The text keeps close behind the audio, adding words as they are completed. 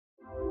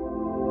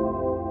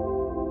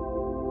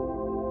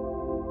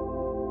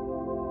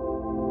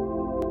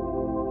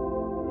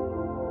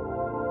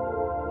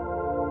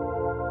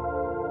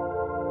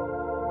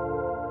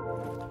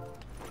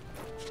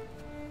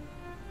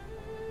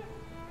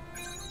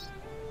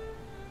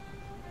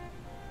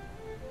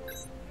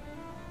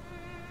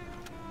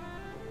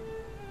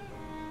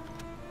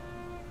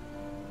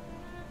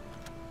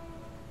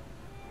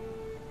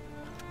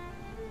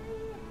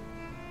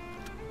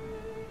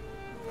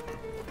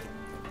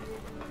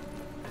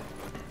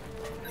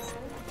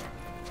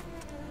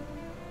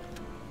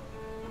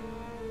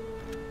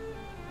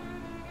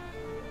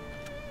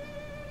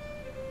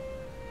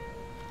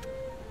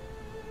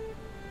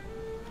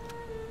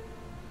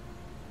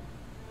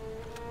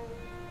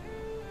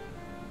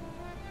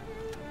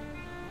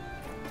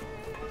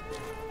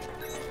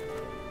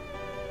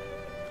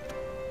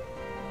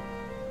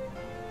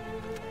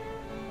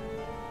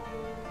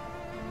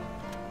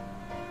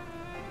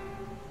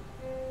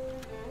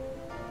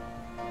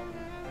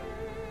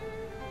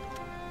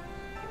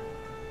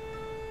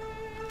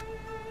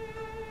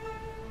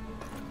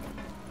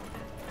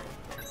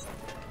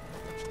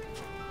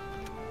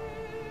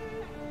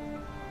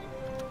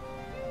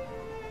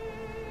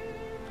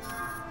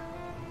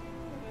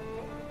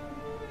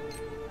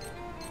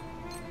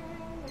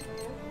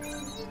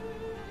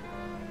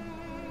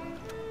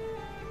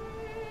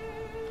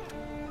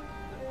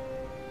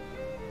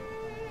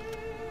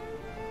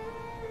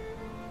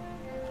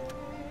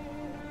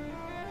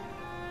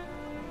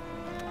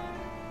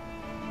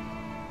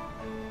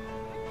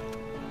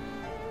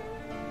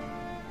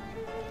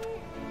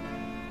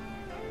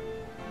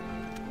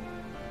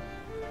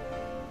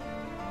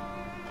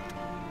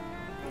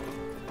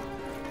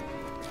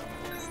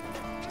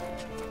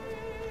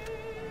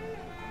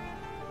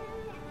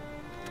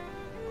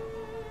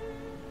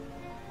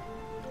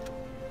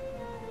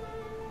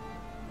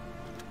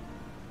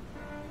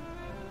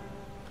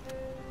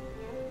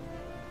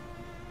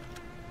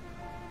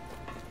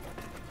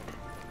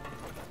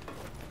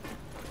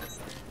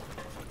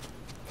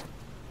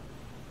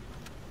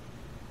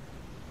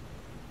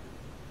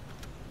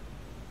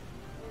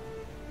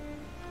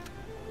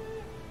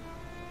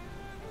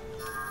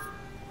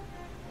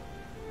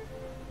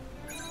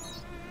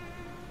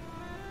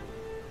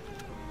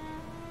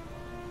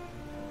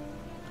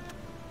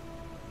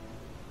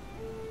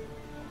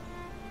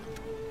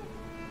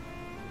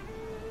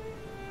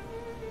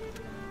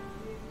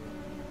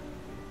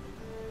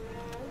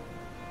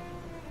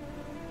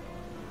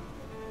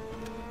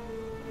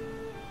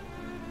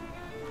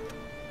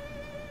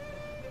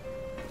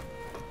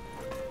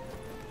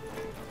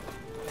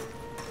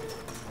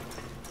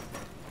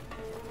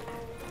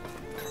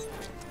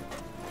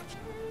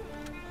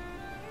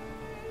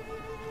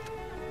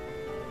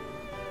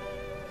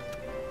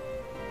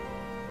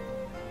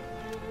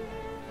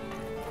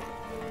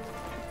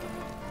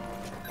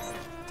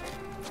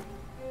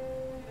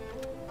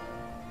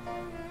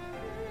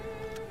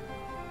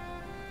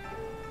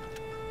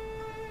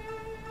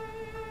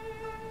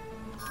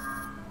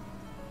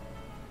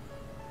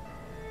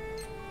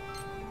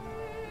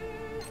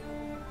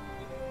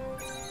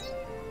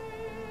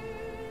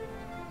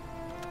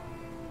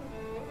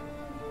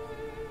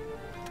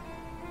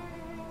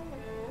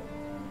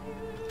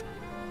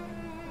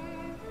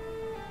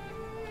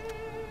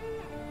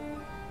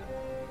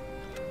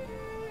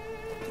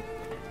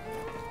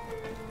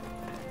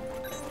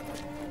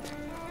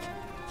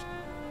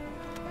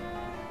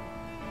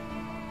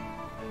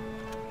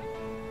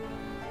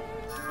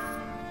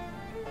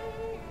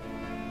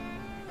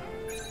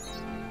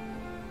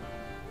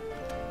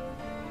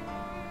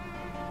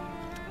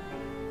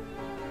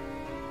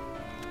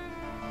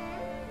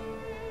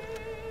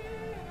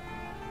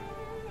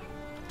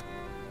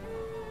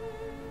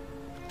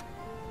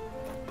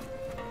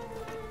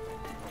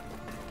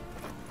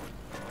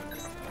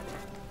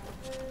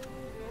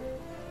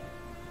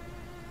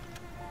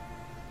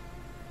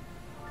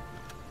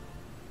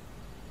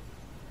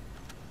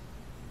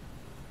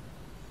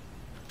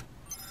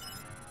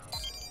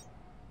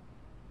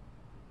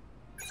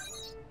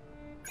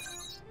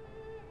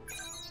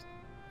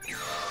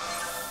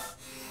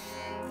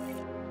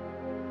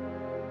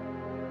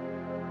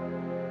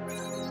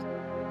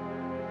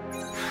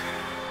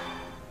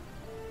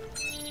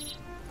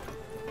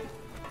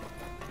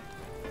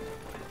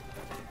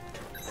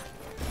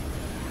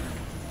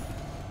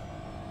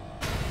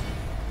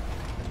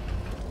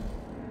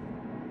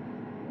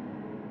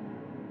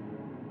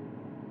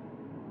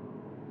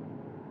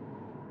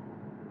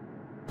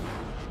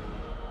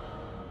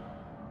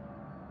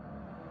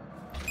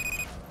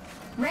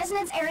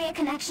Resonance area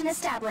connection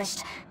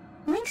established.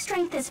 Link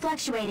strength is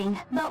fluctuating,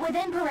 but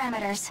within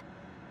parameters.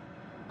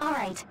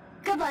 Alright,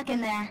 good luck in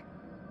there.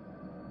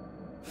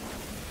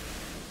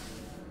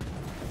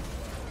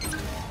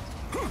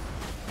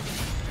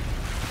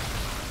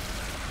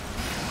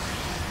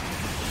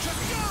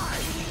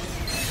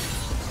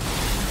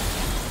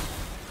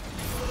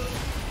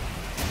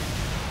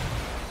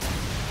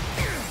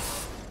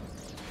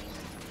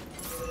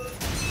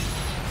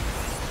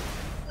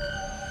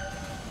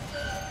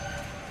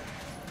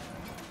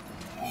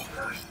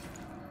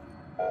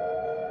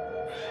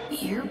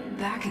 You're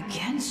back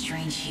again,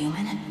 strange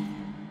human.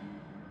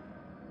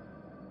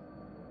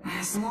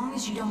 As long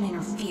as you don't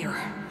interfere,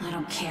 I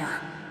don't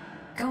care.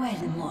 Go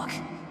ahead and look.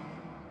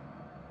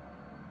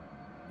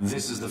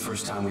 This is the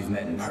first time we've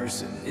met in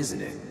person,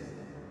 isn't it?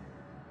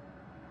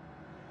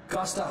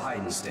 Costa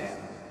Heidenstam,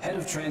 Head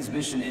of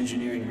Transmission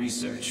Engineering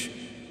Research.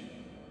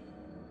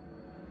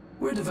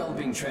 We're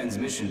developing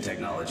transmission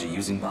technology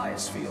using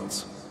bias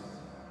fields.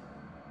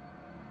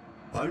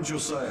 I'm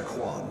Josiah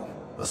Kwan,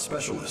 a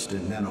specialist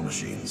in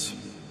nanomachines.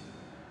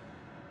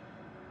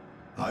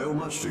 I owe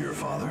much to your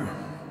father,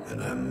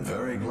 and I'm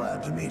very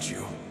glad to meet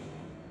you.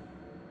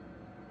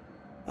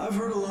 I've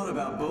heard a lot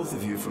about both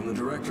of you from the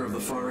director of the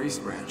Far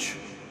East branch.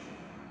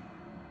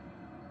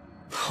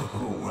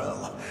 Oh,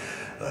 well,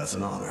 that's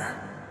an honor.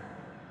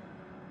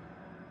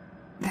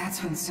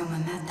 That's when Soma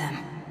met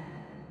them.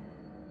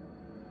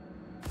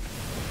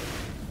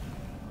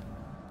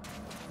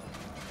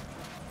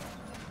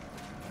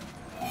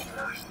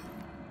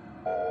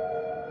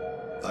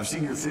 I've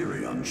seen your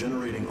theory on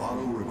generating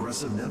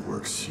auto-regressive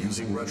networks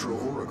using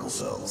retro-oracle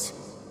cells.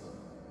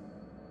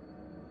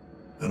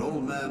 An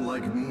old man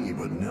like me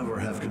would never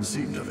have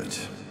conceived of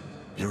it.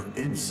 Your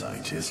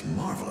insight is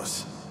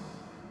marvelous.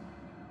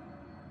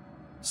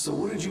 So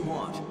what did you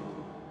want?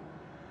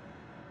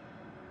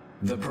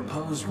 The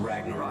proposed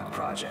Ragnarok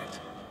project.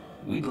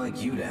 We'd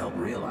like you to help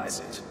realize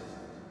it.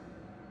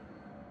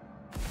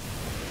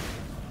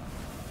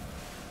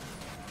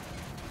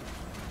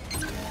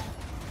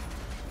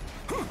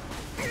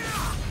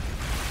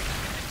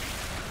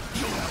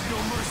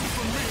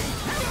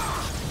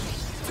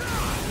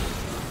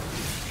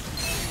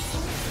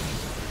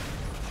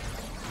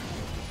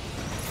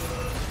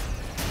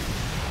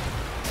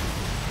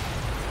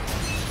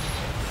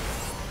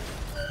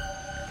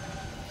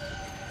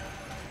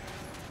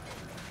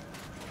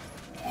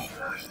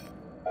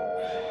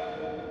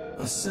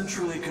 A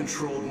centrally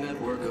controlled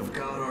network of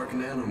God-Arc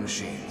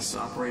nanomachines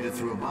operated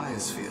through a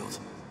bias field.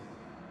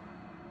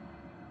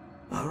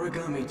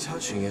 Origami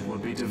touching it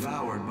would be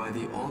devoured by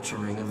the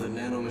altering of the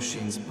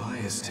nanomachine's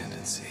bias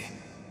tendency.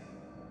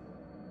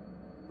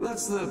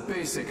 That's the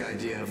basic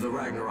idea of the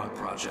Ragnarok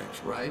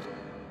project, right?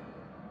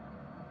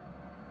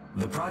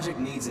 The project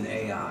needs an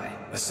AI,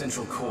 a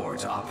central core,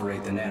 to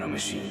operate the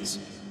nanomachines.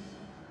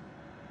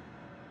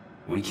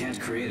 We can't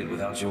create it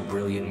without your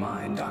brilliant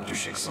mind, Dr.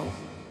 Schicksal.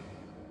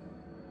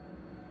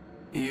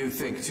 You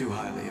think too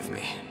highly of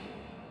me.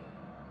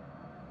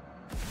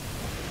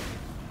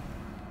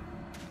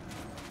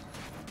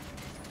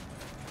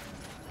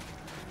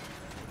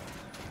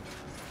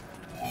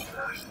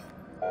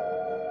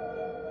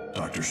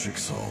 Dr.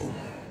 Schicksal,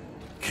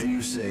 can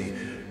you say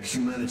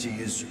humanity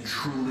is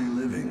truly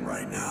living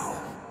right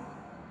now?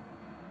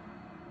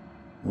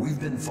 We've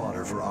been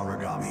fodder for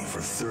origami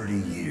for 30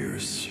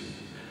 years.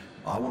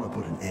 I want to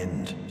put an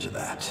end to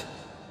that.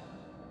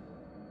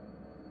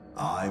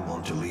 I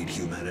want to lead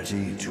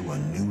humanity to a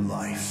new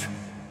life.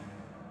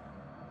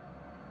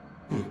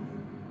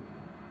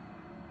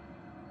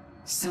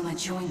 Soma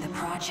joined the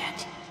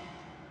project.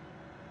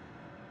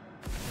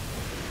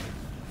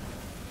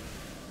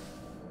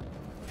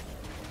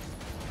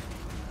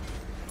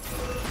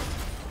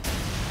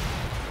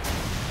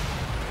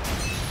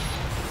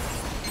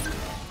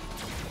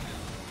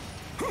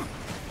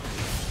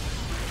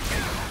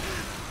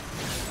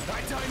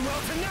 I dine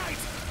well tonight!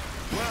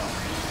 Well,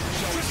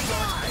 shall we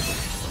start?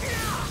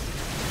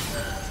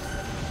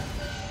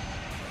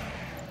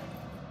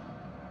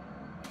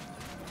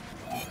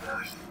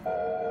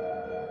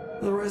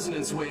 The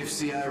resonance wave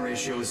CI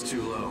ratio is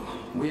too low.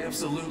 We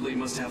absolutely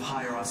must have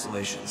higher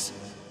oscillations.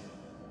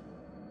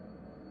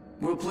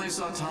 We'll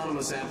place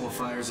autonomous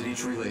amplifiers at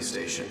each relay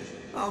station.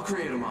 I'll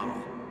create a model.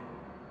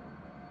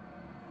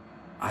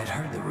 I'd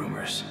heard the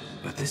rumors,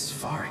 but this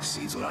far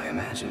exceeds what I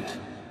imagined.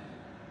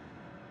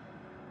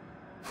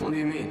 What do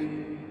you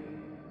mean?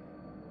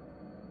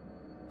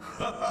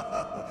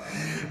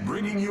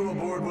 Bringing you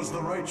aboard was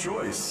the right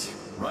choice.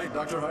 Right,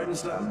 Dr.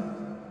 Heidenstam?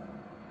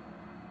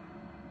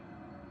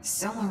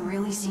 Soma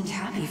really seemed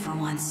happy for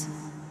once.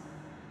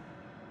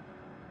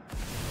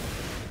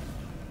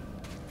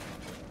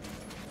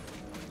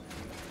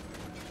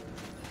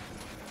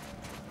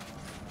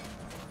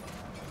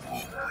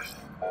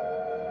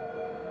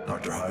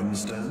 Dr.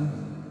 Heidenstam,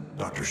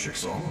 Dr.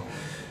 Schicksal,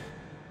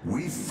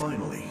 we've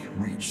finally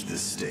reached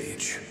this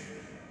stage.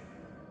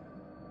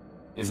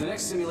 If the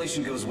next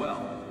simulation goes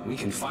well, we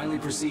can finally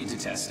proceed to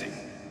testing.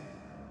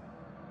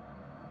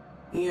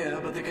 Yeah,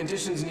 but the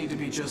conditions need to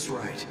be just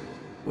right.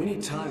 We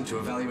need time to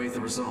evaluate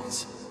the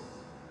results.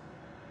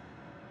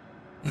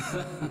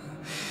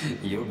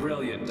 You're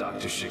brilliant,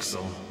 Dr.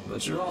 Schicksal,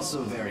 but you're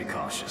also very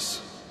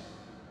cautious.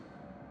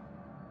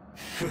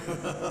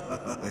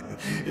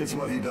 It's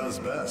what he does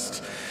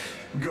best.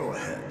 Go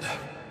ahead.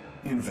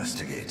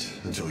 Investigate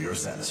until you're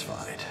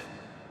satisfied.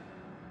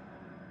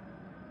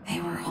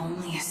 They were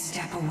only a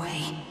step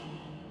away.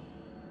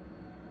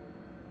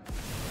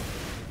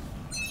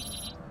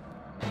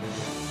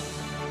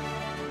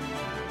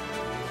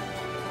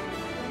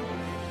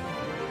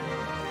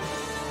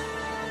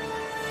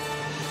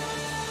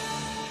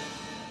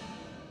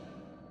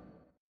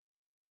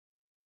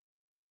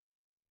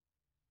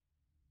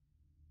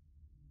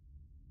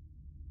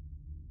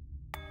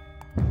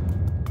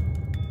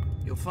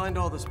 You'll find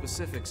all the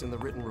specifics in the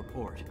written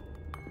report.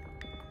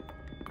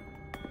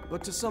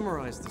 But to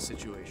summarize the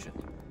situation,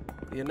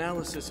 the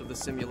analysis of the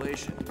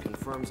simulation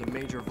confirms a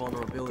major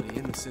vulnerability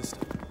in the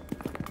system.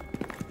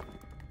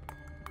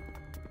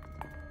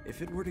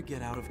 If it were to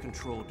get out of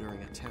control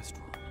during a test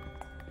run,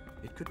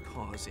 it could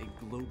cause a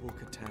global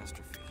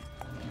catastrophe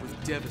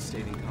with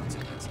devastating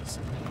consequences.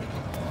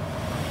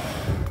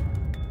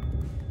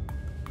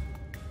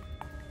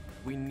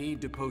 We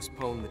need to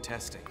postpone the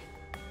testing.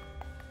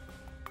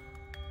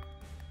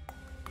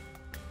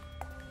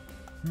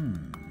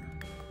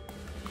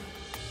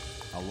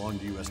 How long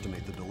do you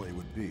estimate the delay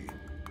would be?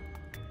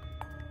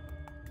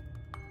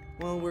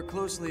 Well, we're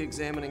closely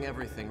examining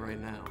everything right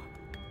now.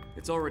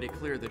 It's already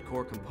clear that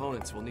core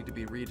components will need to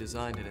be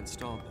redesigned and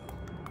installed, though.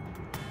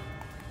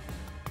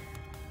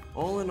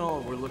 All in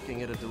all, we're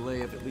looking at a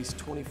delay of at least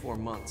 24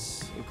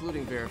 months,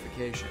 including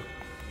verification,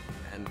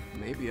 and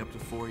maybe up to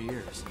 4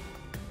 years.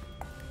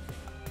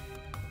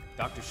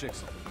 Dr.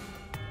 Schicksal,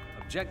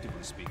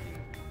 objectively speaking,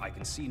 I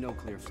can see no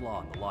clear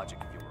flaw in the logic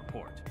of your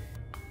report.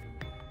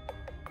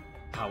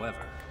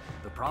 However,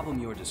 the problem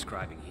you're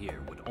describing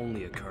here would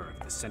only occur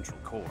if the central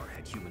core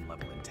had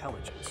human-level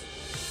intelligence.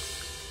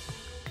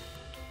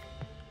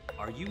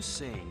 Are you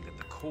saying that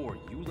the core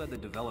you led the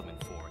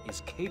development for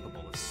is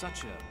capable of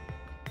such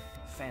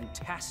a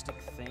fantastic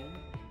thing?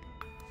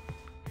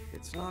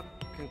 It's not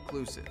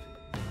conclusive.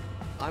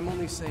 I'm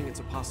only saying it's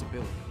a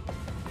possibility.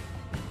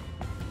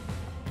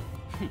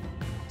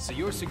 So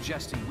you're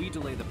suggesting we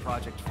delay the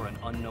project for an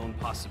unknown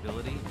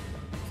possibility?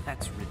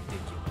 That's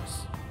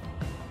ridiculous.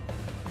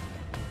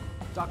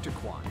 Dr.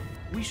 Kwan,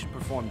 we should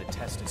perform the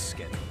test as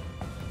scheduled.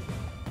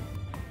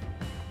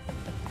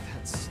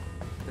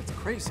 That's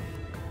crazy.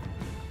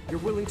 You're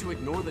willing to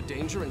ignore the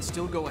danger and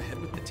still go ahead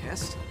with the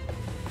test?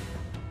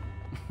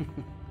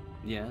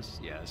 Yes,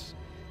 yes.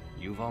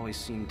 You've always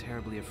seemed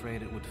terribly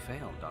afraid it would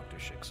fail, Dr.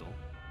 Schicksal.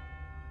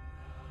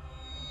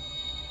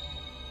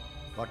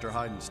 Dr.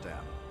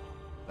 Heidenstam,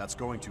 that's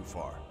going too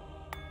far.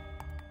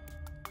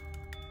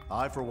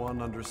 I, for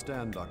one,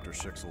 understand Dr.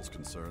 Schicksal's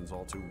concerns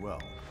all too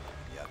well.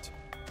 Yet,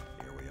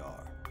 here we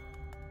are.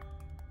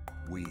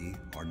 We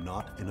are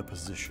not in a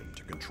position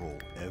to control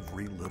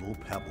every little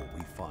pebble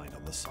we find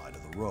on the side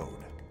of the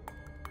road.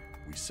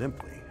 We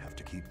simply have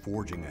to keep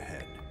forging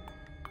ahead.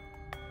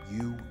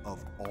 You,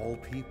 of all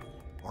people,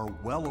 are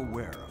well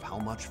aware of how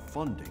much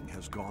funding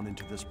has gone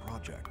into this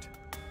project.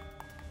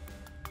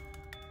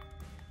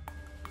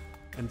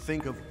 And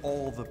think of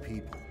all the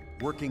people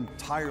working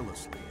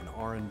tirelessly in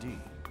R&D.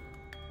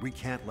 We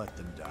can't let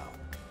them down.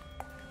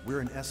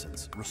 We're in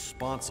essence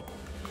responsible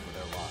for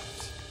their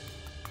lives.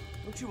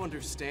 Don't you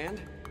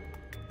understand?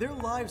 Their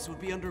lives would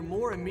be under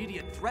more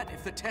immediate threat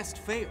if the test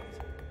failed.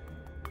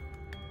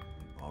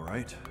 All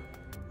right,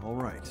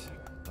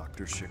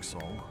 Dr.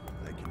 Schicksal.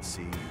 I can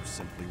see you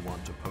simply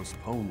want to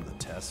postpone the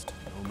test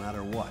no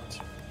matter what.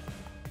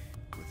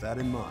 With that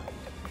in mind,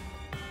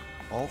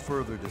 all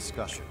further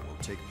discussion will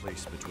take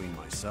place between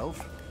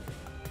myself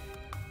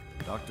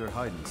and Dr.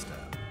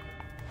 Heidenstam.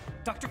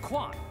 Dr.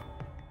 Kwan!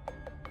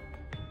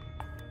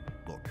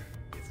 Look,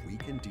 if we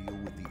can deal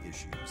with the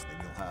issues,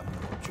 then you'll have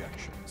no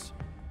objections.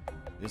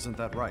 Isn't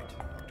that right,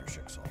 Dr.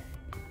 Schicksal?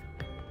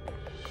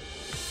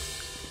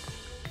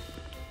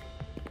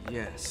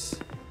 Yes.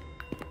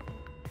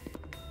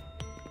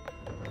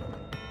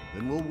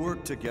 Then we'll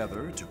work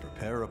together to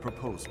prepare a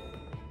proposal.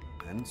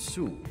 And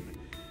soon.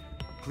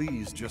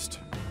 Please just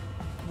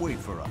wait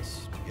for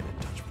us to get in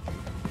touch with you.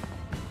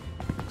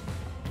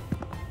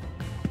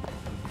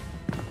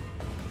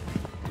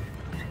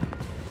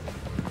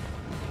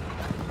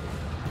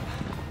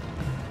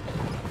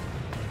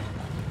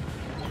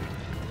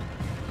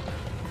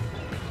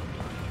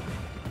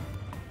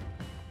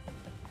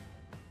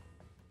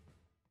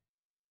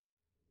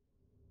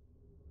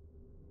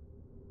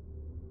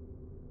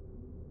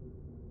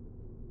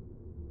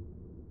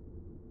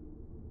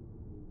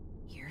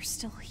 You're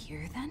still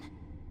here, then?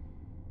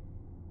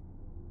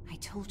 I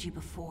told you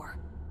before,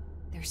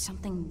 there's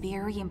something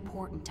very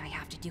important I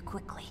have to do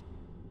quickly.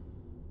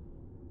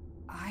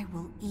 I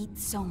will eat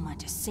Soma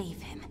to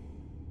save him.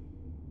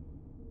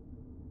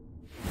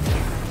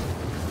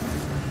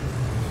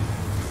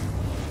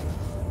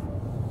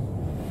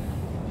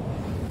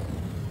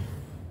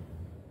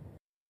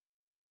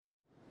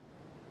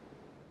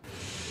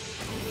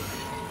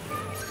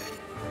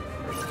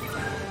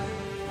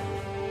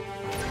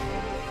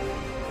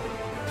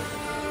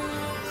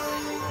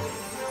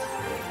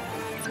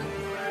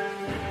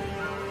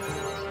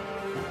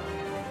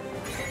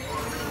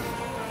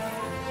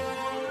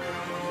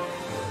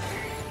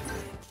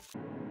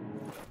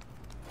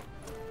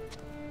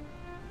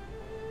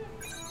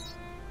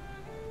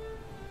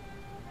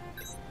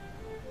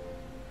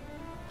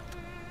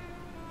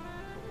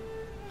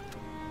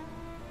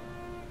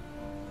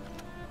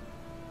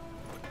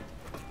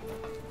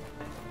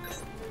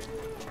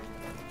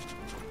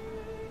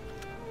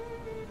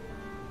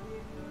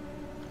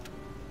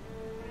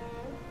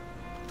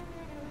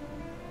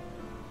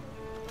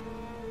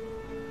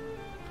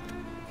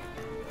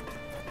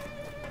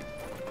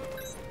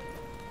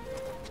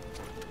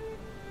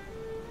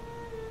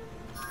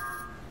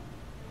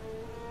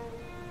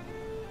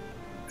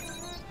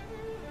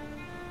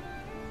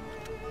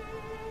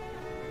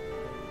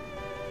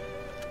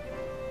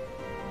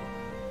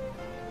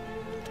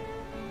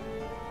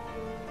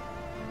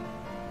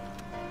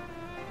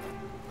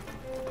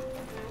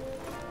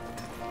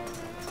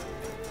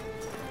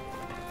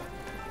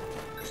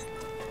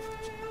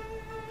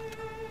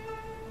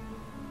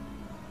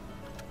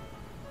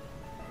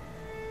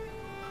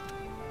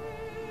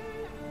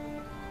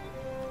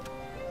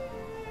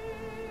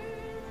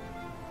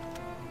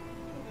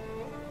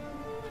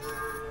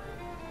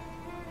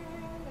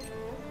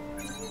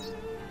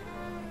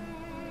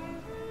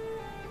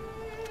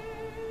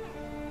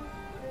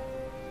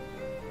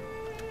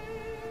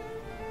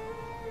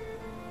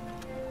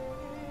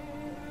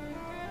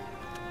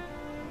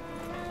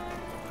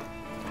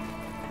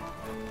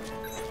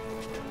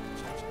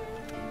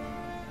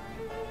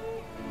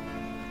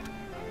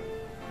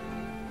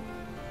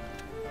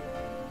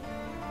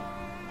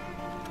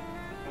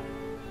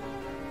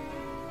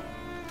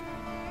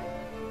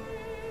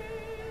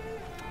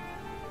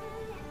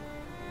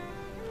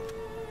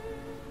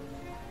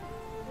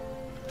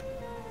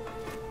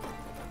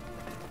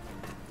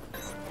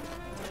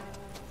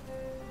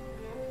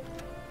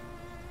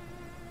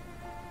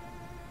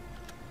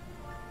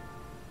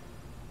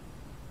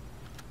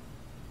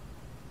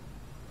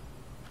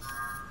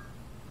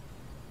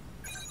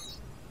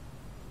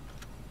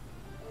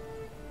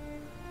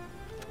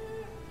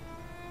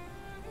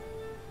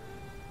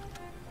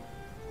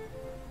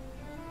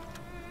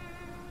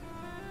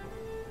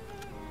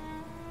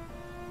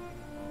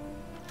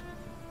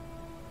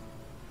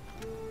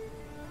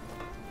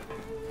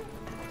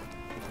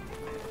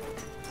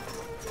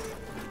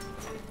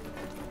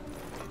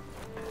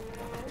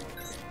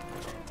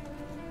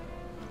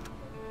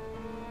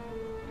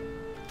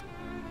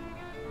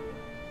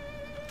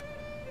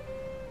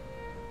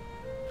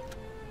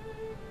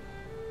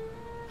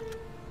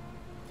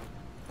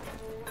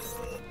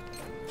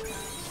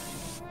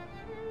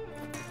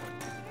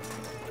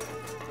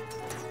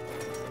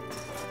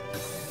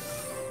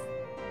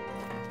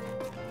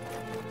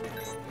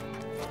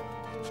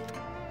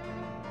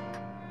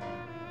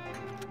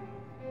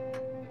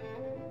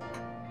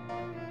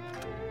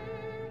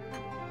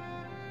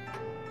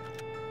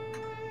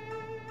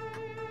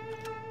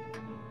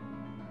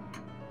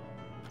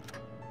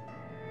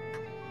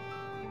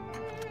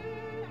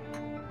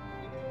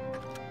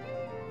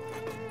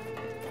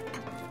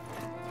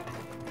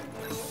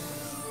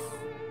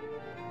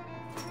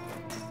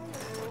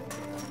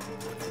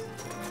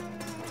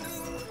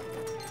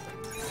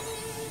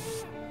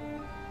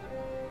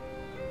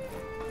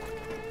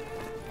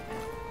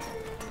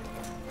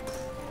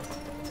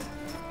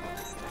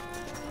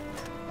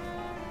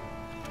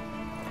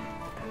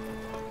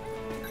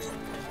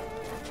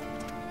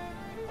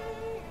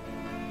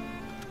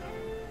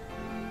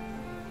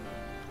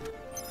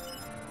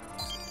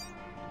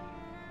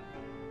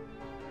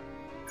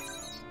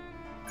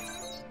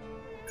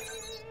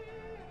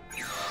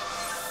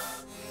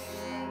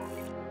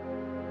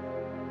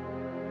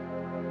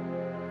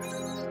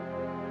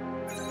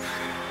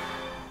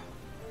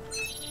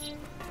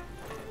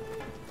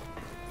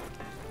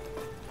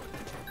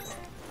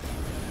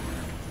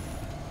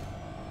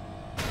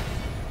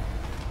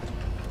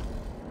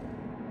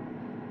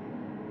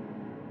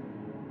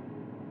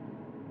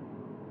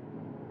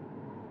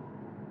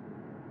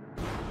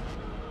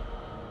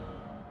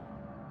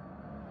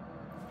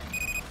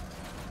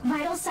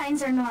 Vital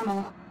signs are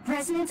normal.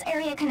 Resonance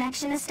area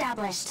connection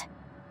established.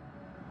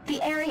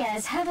 The area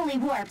is heavily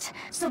warped,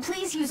 so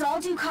please use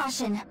all due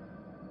caution.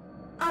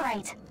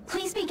 Alright,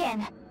 please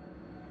begin.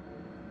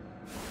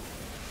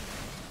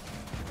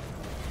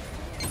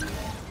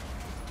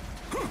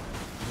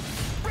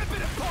 Rip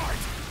it apart!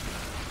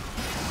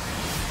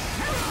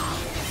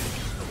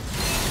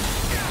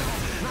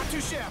 Not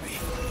too shabby.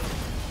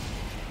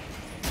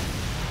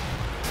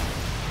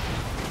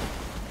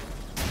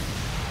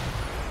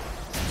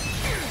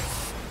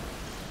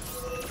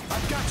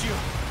 I've got you.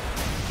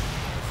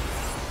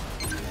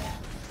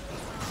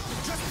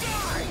 Just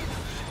die!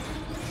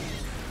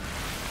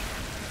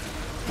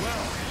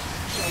 Well,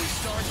 shall we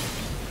start?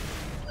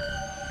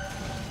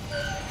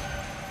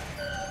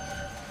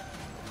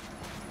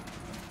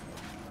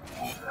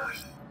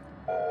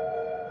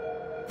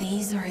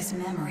 These are his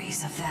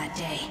memories of that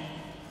day.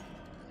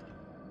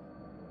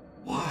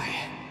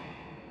 Why?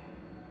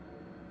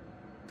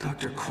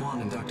 Dr.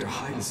 Kwan and Dr.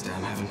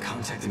 Heidenstam haven't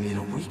contacted me in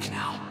a week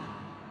now.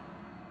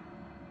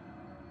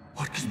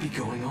 What could be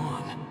going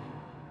on?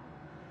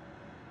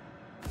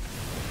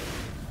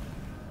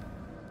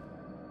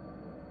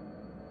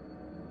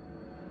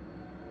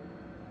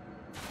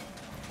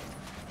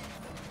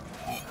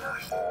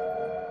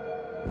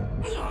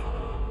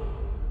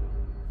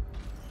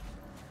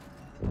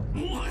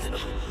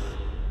 What?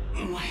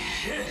 My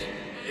head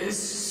is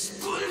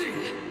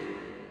splitting.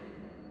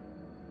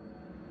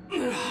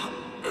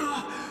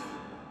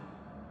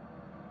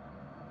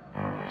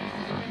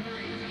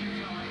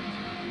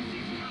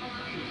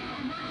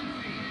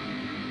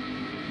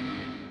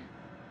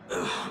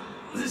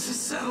 This is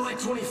Satellite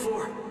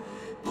 24.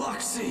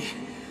 Block C.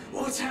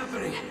 What's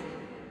happening?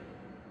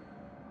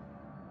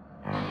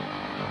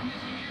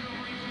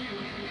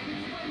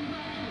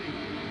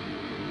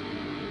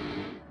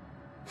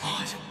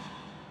 What?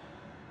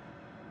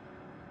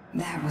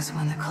 That was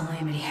when the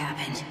calamity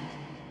happened.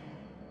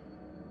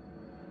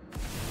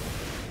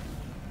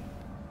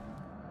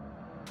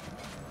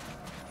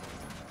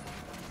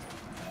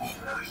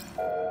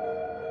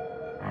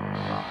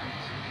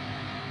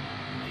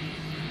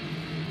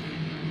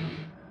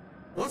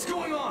 What's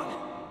going on?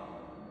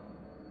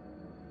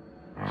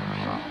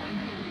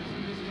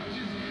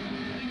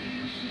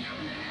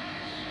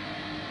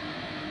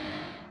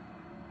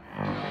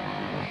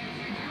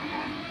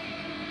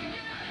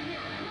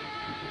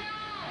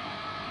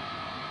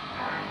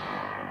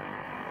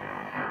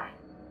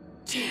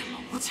 Damn,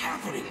 what's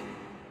happening?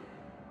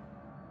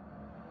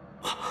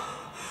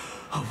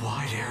 A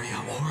wide area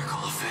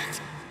oracle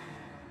effect.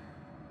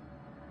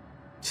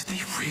 Did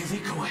they really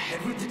go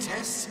ahead with the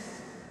test?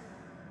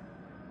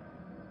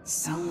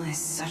 Soma is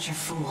such a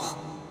fool.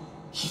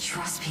 He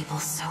trusts people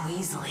so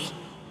easily.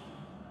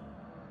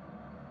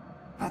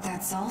 But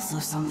that's also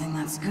something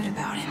that's good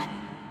about him.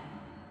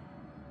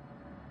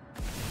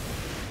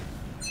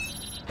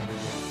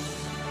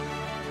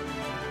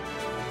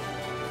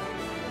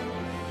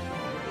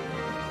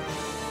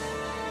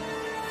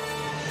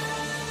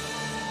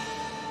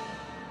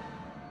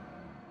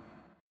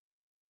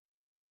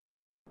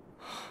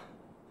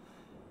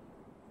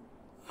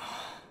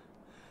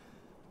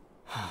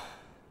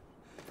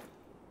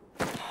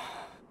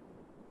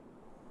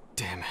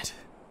 Damn it.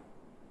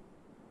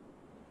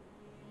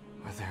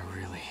 Are there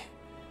really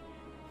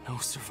no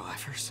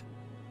survivors?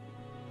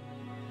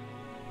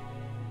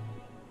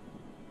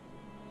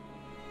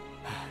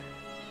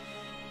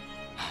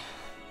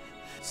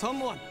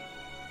 Someone!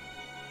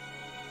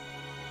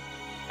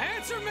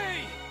 Answer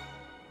me!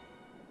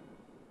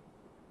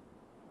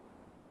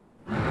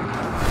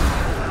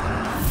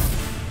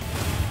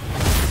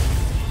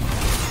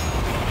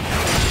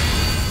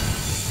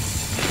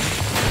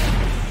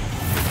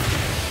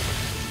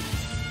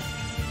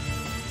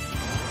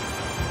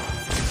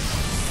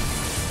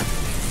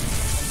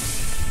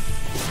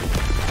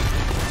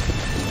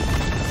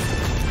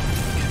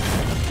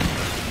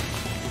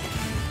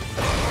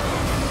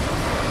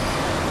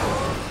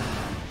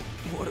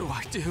 What do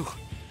I do?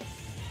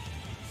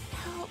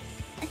 Help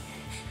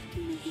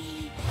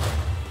me.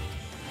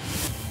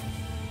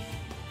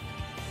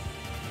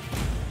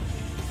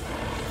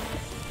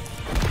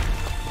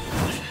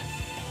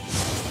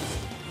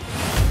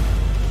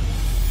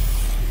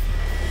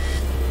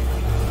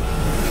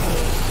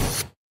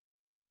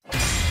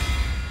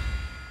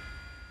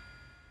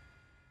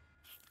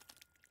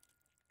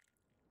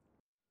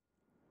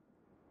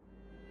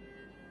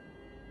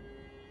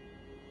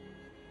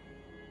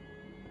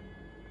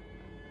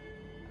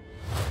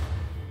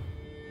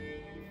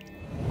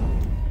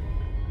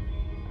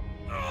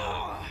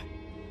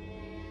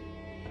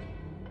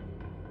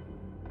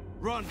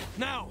 Run,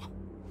 now!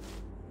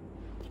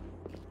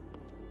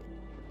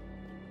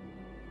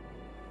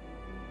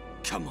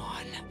 Come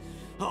on,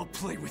 I'll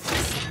play with you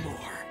some more.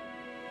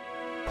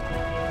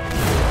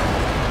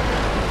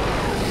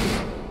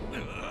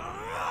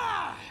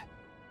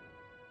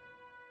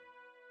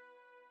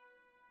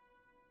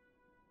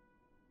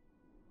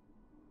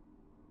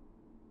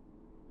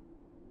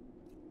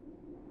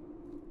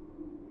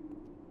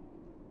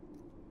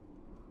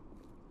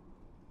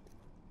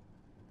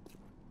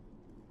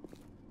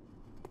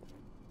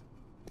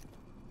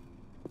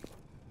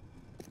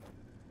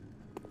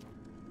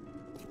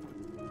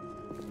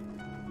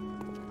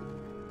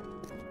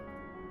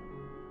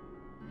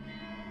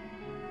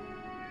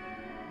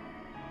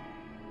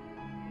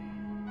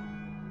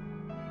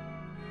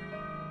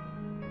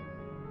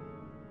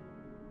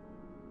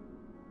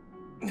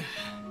 It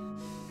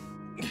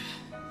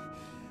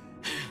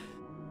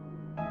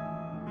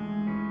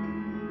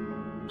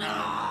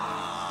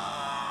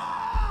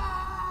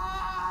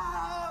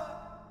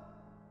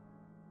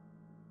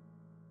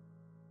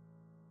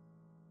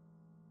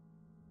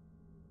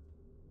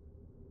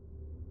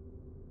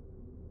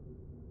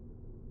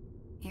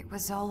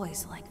was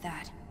always like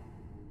that.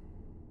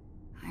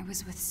 I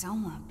was with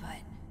Soma, but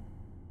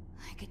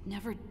I could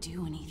never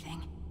do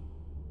anything.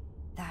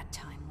 That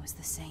time was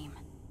the same.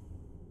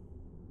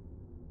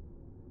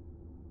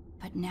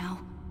 But now,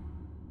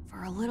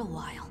 for a little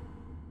while,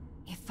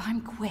 if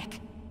I'm quick,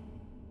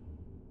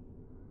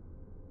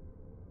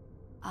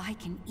 I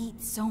can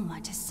eat Soma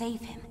to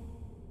save him.